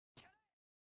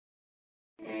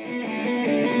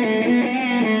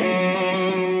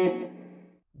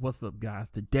What's up,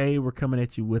 guys? Today we're coming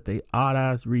at you with a Odd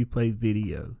Eyes replay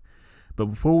video. But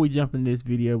before we jump in this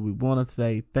video, we want to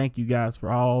say thank you guys for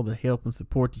all the help and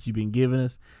support that you've been giving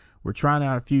us. We're trying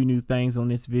out a few new things on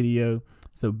this video,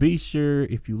 so be sure,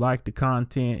 if you like the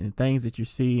content and things that you're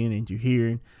seeing and you're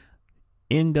hearing,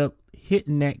 end up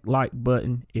hitting that like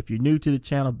button. If you're new to the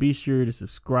channel, be sure to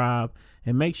subscribe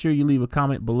and make sure you leave a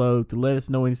comment below to let us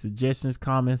know any suggestions,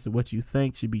 comments, or what you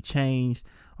think should be changed,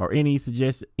 or any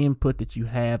suggested input that you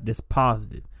have that's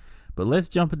positive. But let's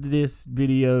jump into this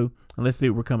video and let's see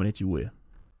what we're coming at you with.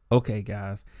 Okay,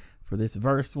 guys, for this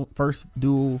first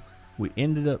duel, we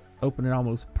ended up opening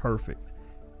almost perfect.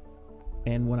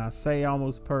 And when I say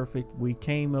almost perfect, we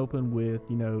came open with,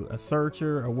 a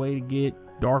searcher, a way to get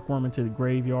Dark Worm into the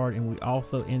graveyard, and we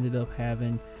also ended up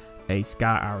having a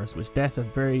Sky Iris, which that's a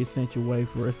very essential way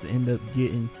for us to end up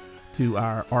getting to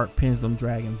our Arc Pendulum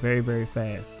Dragon very, very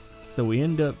fast. So we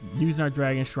end up using our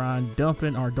Dragon Shrine,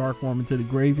 dumping our Dark Worm into the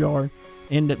graveyard,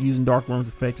 end up using Dark Worm's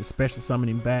effect to special summon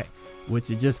him back, which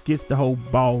it just gets the whole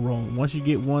ball rolling. Once you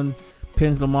get one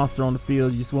Pendulum monster on the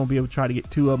field, you just won't be able to try to get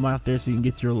two of them out there so you can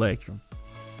get your Electrum.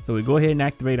 So we go ahead and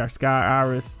activate our Sky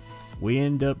Iris. We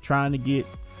end up trying to get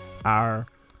our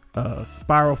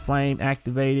Spiral Flame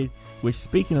activated, which,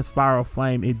 speaking of Spiral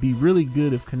Flame, it'd be really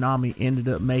good if Konami ended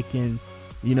up making,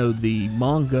 the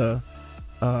manga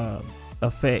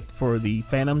effect for the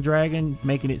Phantom Dragon,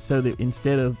 making it so that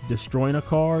instead of destroying a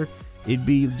card, it'd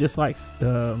be just like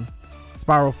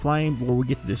Spiral Flame, where we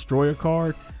get to destroy a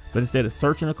card, but instead of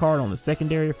searching a card on the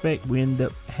secondary effect, we end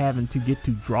up having to get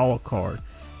to draw a card.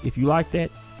 If you like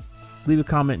that, leave a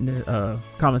comment in the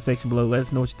comment section below. Let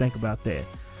us know what you think about that.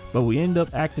 But we end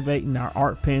up activating our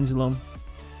Arc Pendulum.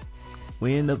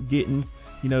 We end up getting,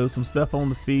 some stuff on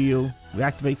the field. We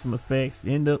activate some effects.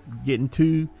 End up getting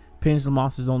two Pendulum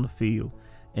monsters on the field.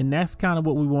 And that's kind of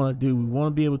what we want to do. We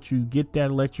want to be able to get that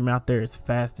Electrum out there as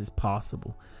fast as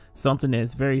possible. Something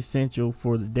that's very essential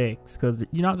for the decks, because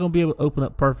you're not going to be able to open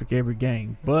up perfect every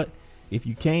game. But if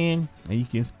you can, and you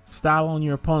can style on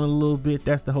your opponent a little bit,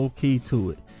 that's the whole key to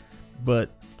it. But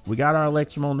we got our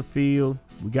Electrum on the field.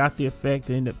 We got the effect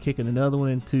to end up kicking another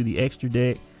one into the extra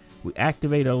deck. We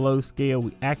activate a low scale.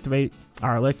 We activate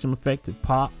our Electrum effect to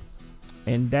pop.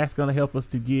 And that's going to help us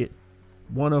to get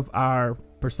one of our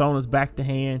personas back to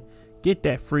hand, get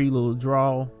that free little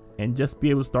draw, and just be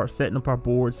able to start setting up our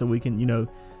board so we can,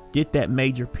 get that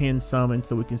major pin summon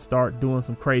so we can start doing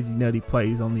some crazy nutty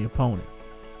plays on the opponent.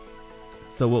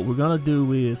 So what we're going to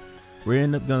do is we're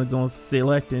end up going to go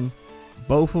selecting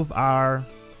both of our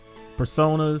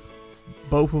personas,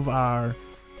 both of our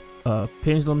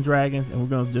Pendulum Dragons, and we're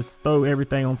going to just throw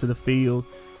everything onto the field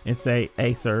and say,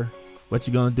 hey sir, what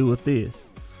you going to do with this?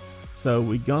 So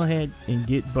we go ahead and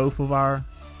get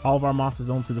all of our monsters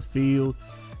onto the field,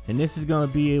 and this is going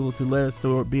to be able to let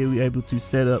us be able to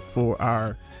set up for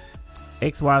our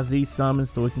XYZ summon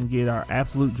so we can get our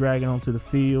Absolute Dragon onto the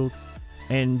field.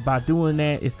 And by doing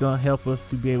that, it's going to help us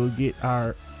to be able to get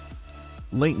our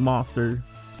Link monster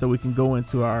so we can go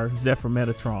into our Zephyr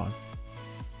Metatron.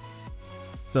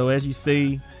 So as you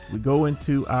see, we go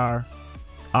into our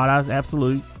Odd Eyes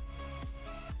Absolute.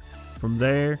 From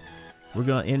there, we're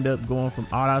going to end up going from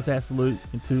Odd Eyes Absolute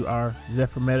into our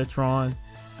Zephyr Metatron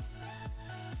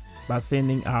by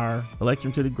sending our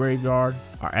Electrum to the graveyard,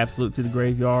 our Absolute to the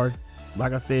graveyard.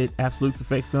 Like I said, Absolute's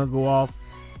effect's going to go off.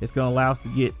 It's going to allow us to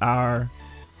get our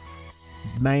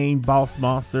main boss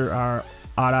monster, our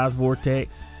Odd Eyes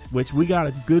Vortex, which we got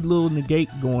a good little negate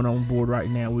going on board right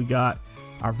now. We got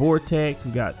our Vortex,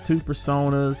 we got two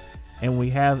personas, and we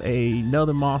have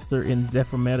another monster in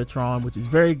Zephyr Metatron, which is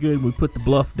very good. We put the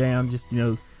bluff down, just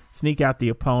sneak out the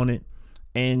opponent,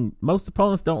 and most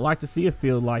opponents don't like to see a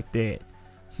field like that.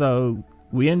 So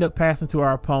we end up passing to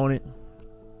our opponent.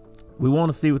 We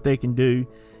want to see what they can do.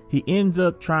 He ends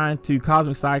up trying to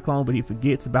Cosmic Cyclone, but he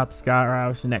forgets about the Sky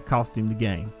Iris, and that cost him the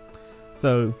game.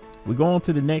 So we go on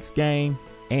to the next game,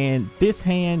 and this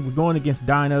hand, we're going against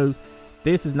Dinos.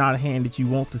 This is not a hand that you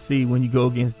want to see when you go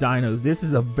against Dinos. This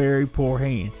is a very poor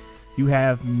hand. You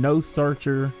have no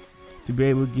searcher to be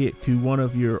able to get to one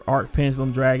of your Arc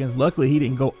Pendulum Dragons. Luckily, he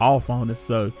didn't go off on us,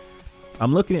 so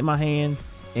I'm looking at my hand,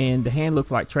 and the hand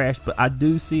looks like trash, but I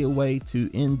do see a way to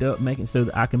end up making so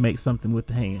that I can make something with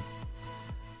the hand.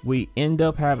 We end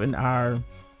up having our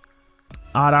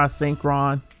Odd Eye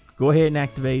Synchron. Go ahead and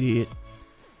activate it.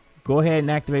 Go ahead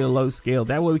and activate a low scale.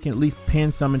 That way we can at least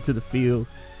pin summon to the field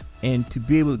and to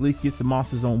be able to at least get some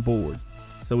monsters on board.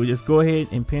 So we just go ahead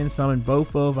and pin summon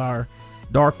both of our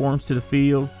Dark Worms to the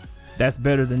field. That's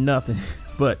better than nothing.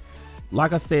 But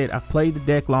like I said, I've played the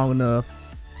deck long enough.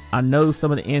 I know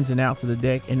some of the ins and outs of the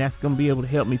deck, and that's going to be able to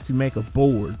help me to make a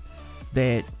board.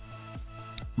 that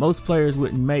most players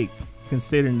wouldn't make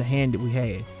considering the hand that we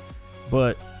had.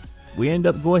 But we end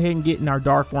up go ahead and getting our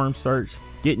Dark Worm search,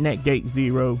 getting that gate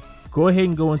 0, go ahead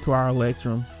and go into our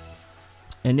Electrum,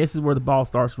 and this is where the ball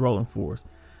starts rolling for us.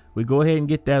 We go ahead and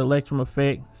get that Electrum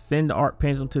effect, send the Art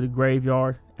Pendulum to the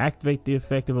graveyard, activate the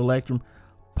effect of Electrum,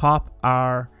 pop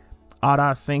our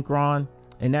Odd-Eye Synchron,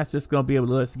 and that's just going to be able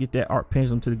to let us get that Art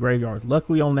Pendulum to the graveyard.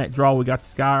 Luckily on that draw we got the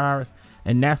Sky Iris,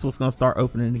 and that's what's going to start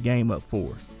opening the game up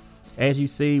for us. As you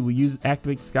see, we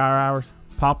activate the Sky Iris,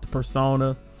 pop the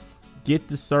Persona, get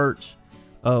the search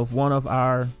of one of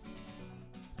our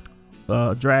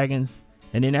dragons,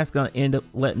 and then that's going to end up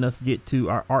letting us get to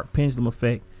our Art Pendulum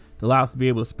effect to allow us to be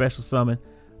able to special summon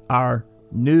our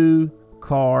new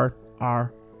card,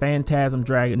 our Phantasm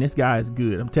Dragon. This guy is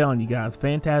good. I'm telling you guys,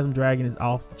 Phantasm Dragon is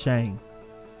off the chain.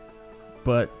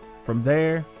 But from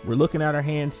there, we're looking at our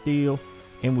hand still,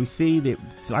 and we see that,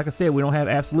 like I said, we don't have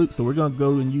absolute, so we're going to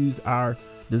go and use our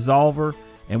Dissolver,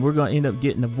 and we're going to end up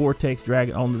getting the Vortex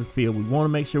Dragon onto the field. We want to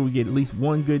make sure we get at least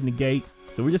one good negate,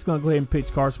 so we're just going to go ahead and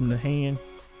pitch cards from the hand,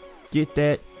 get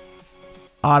that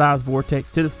Odd-Eye's Vortex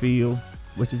to the field,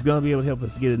 which is going to be able to help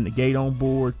us get a negate on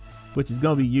board, which is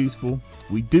going to be useful.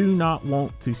 We do not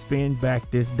want to spin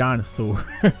back this dinosaur.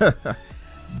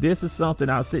 This is something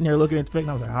I was sitting here looking at the effect,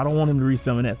 and I was like, I don't want him to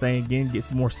resummon that thing again, get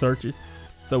some more searches.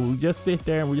 So we just sit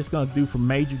there and we're just going to do for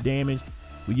major damage.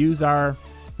 We use our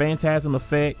Phantasm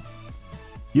effect,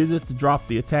 use it to drop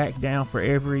the attack down for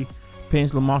every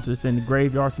pendulum monster that's in the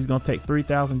graveyard. So he's going to take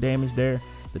 3,000 damage there,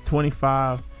 the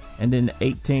 25, and then the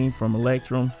 18 from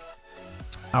Electrum.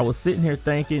 I was sitting here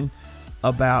thinking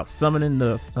about summoning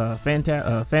the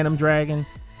Phantom Dragon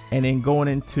and then going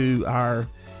into our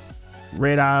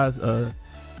Red Eyes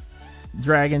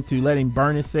Dragon to let him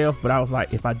burn himself, but I was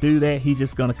like, if I do that, he's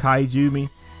just gonna kaiju me.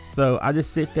 So I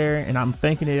just sit there and I'm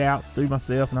thinking it out through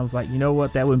myself, and I was like, you know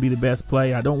what, that wouldn't be the best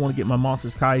play. I don't want to get my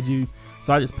monsters kaiju,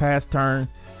 so I just pass turn,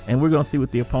 and we're gonna see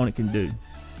what the opponent can do.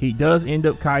 He does end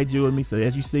up kaijuing me, so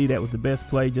as you see, that was the best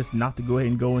play, just not to go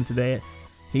ahead and go into that.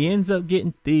 He ends up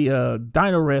getting the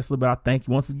Dino Wrestler, but I think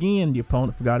once again the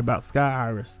opponent forgot about Sky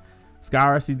Iris. Sky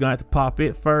Iris, he's gonna have to pop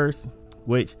it first,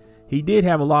 which he did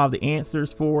have a lot of the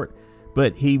answers for it,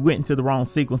 but he went into the wrong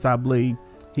sequence, I believe.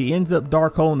 He ends up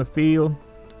Dark Hole in the field.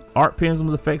 Art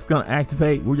Pendulum effect's gonna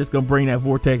activate. We're just gonna bring that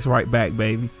Vortex right back,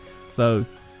 baby. So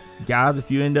guys, if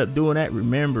you end up doing that,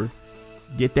 remember,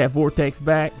 get that Vortex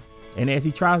back. And as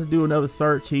he tries to do another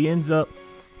search, he ends up,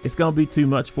 it's gonna be too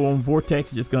much for him. Vortex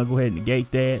is just gonna go ahead and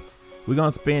negate that. We're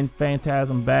gonna spin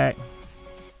Phantasm back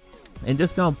and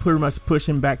just gonna pretty much push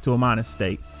him back to a minus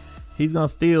state. He's gonna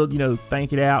still, you know,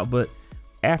 think it out, but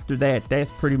after that, that's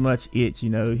pretty much it. You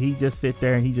know, he just sit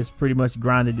there and he just pretty much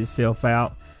grinded himself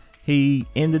out. He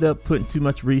ended up putting too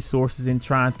much resources in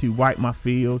trying to wipe my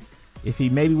field. If he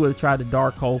maybe would have tried the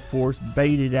Dark Hole Force,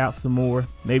 baited it out some more,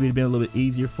 maybe it'd been a little bit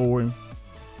easier for him.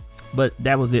 But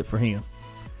that was it for him.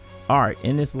 Alright,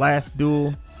 in this last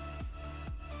duel,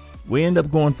 we end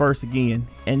up going first again.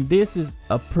 And this is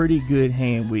a pretty good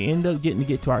hand. We end up getting to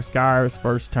get to our Sky Iris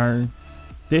first turn.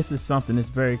 This is something that's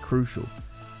very crucial.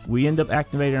 We end up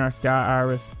activating our Sky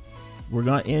Iris. We're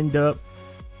going to end up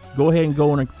go ahead and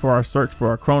going for our search for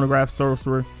our Chronograph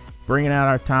Sorcerer, bringing out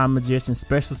our Time Magician,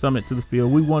 special summon it to the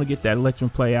field. We want to get that Electrum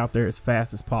play out there as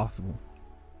fast as possible.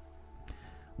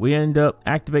 We end up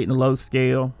activating the low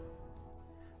scale.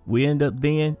 We end up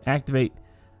then activate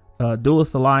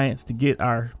Duelist Alliance to get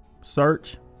our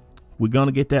search. We're going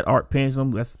to get that Art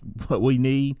Pendulum. That's what we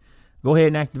need. Go ahead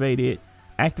and activate it.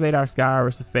 Activate our Sky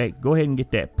Iris effect. Go ahead and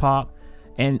get that pop.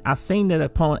 And I seen that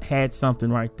opponent had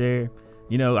something right there.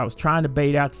 You know, I was trying to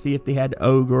bait out to see if they had the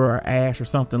Ogre or Ash or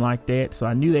something like that. So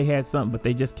I knew they had something, but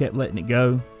they just kept letting it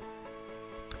go.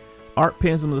 Art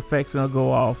Pendulum effect's going to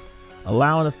go off,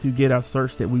 allowing us to get our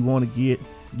search that we want to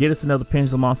get us another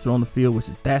Pendulum monster on the field, which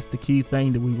that's the key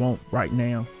thing that we want right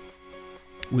now.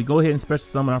 We go ahead and special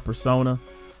summon our Persona.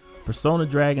 Persona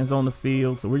Dragon's on the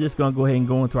field, so we're just going to go ahead and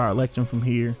go into our Electrum from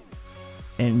here.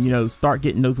 And, you know, start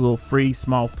getting those little free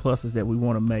small pluses that we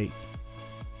want to make.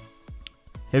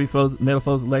 Heavy Foes, Metal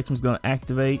Foes Electrum is going to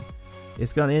activate.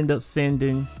 It's going to end up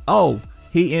sending. Oh,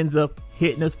 he ends up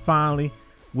hitting us finally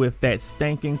with that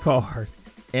stinking card.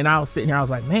 And I was sitting here, I was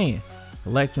like, man,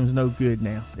 Electrum's no good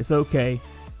now. It's okay.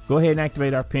 Go ahead and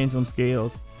activate our Pendulum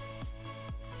Scales.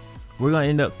 We're going to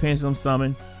end up Pendulum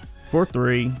Summon for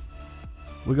 3.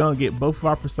 We're going to get both of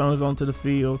our Personas onto the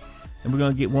field. And we're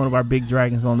going to get one of our big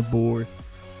dragons on the board.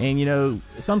 And, you know,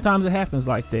 sometimes it happens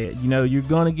like that. You know, you're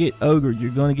going to get Ogre, you're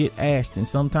going to get Ashed, and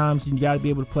sometimes you got to be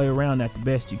able to play around that the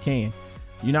best you can.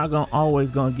 You're not always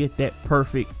gonna get that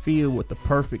perfect feel with the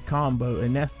perfect combo,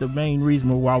 and that's the main reason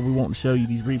why we want to show you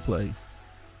these replays.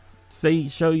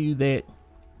 Show you that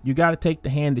you got to take the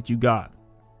hand that you got.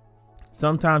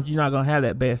 Sometimes you're not gonna have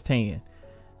that best hand.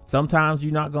 Sometimes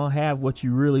you're not gonna have what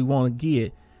you really want to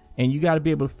get, and you got to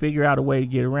be able to figure out a way to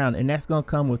get around, and that's gonna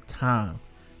come with time,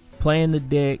 playing the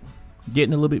deck,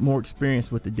 getting a little bit more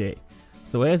experience with the deck.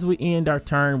 So as we end our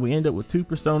turn, we end up with 2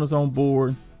 personas on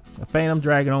board, a Phantom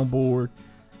Dragon on board,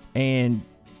 and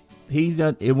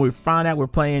and we find out we're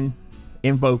playing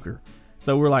Invoker.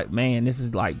 So we're like, man, this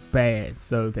is like bad.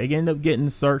 So they end up getting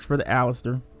the search for the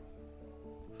Alistair,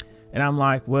 and I'm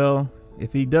like, well,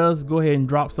 if he does go ahead and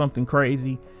drop something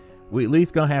crazy, we at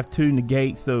least gonna have 2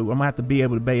 negates, so I'm gonna have to be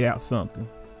able to bait out something.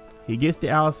 He gets the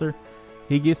Alistair,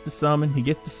 he gets the summon, he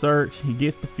gets the search, he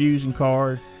gets the fusion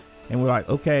card, and we're like,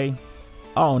 okay.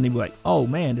 Oh, and he'd be like, oh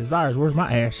man, Desires, where's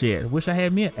my Ash at? I wish I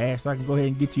had me an Ash so I can go ahead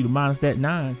and get you to minus that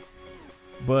 9.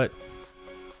 But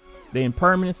the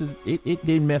impermanence it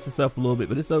did mess us up a little bit,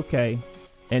 but it's okay.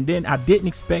 And then I didn't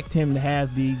expect him to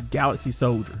have the Galaxy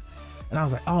Soldier, and I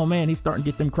was like, oh man, he's starting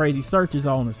to get them crazy searches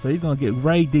on us, so he's gonna get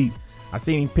way deep. I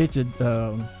seen him pitch a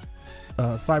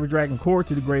Cyber Dragon Core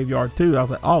to the graveyard too. I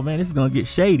was like, oh man, this is gonna get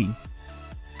shady.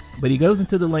 But he goes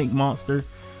into the Link Monster,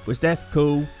 which that's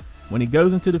cool. When he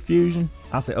goes into the fusion,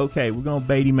 I say, okay, we're gonna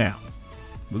bait him out.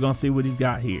 We're gonna see what he's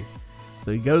got here.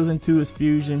 So he goes into his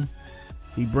fusion,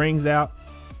 he brings out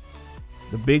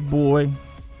the big boy,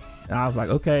 and I was like,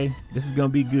 okay, this is gonna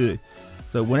be good.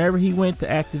 So whenever he went to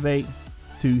activate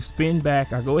to spin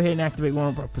back, I go ahead and activate one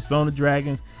of our Persona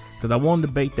Dragons because I wanted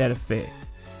to bait that effect.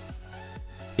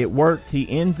 It worked. He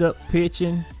ends up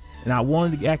pitching, and I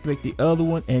wanted to activate the other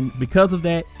one, and because of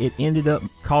that, it ended up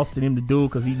costing him the duel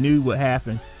because he knew what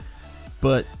happened.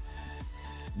 But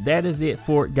that is it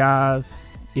for it, guys.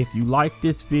 If you like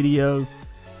this video,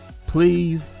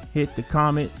 please hit the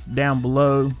comments down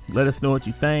below. Let us know what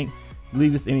you think.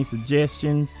 Leave us any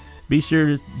suggestions. Be sure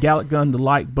to Gallic Gun the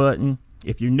like button.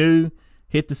 If you're new,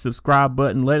 hit the subscribe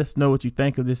button. Let us know what you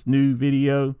think of this new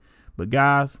video. But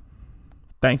guys,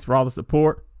 thanks for all the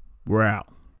support. We're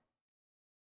out.